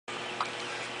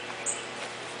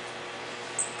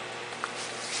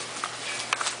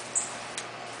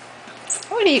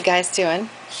What are you guys doing?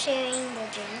 Sharing the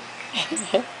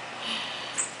drink.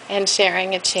 And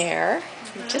sharing a chair.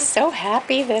 I'm just so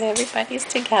happy that everybody's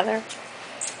together.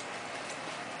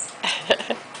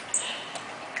 I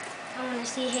want to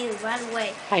see Haley right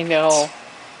away. I know.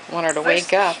 I want her to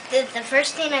wake up. The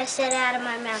first thing I said out of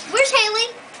my mouth, "Where's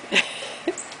Haley?"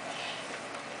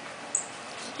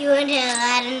 You went to a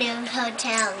lot of new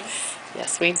hotels.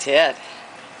 Yes, we did.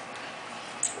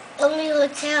 Only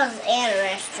hotels and a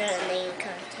restaurant that you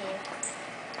come to.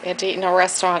 We had to eat in a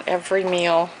restaurant every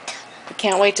meal. We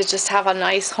can't wait to just have a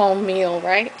nice home meal,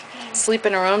 right? Sleep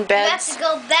in our own We have beds. to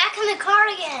go back in the car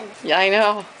again. Yeah, I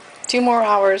know. 2 more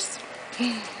hours.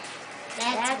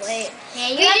 That's late. Yeah,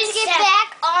 you have to get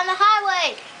back on the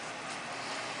highway.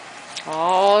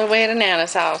 All the way to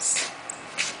Nana's house.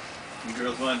 You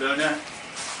girls want a donut?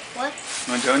 What?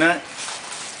 Want a donut?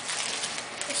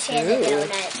 Share the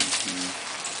donut.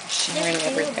 Sharing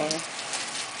everything.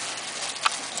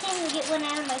 Can't even get one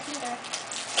out of my finger.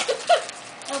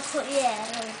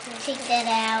 Take that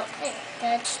out.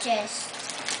 That's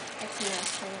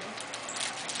nothing.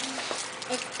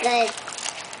 It's good.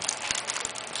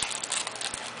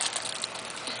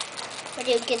 Where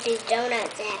do you get these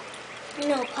donuts at?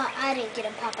 No, Pop. I didn't get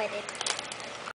them. Pop, I did.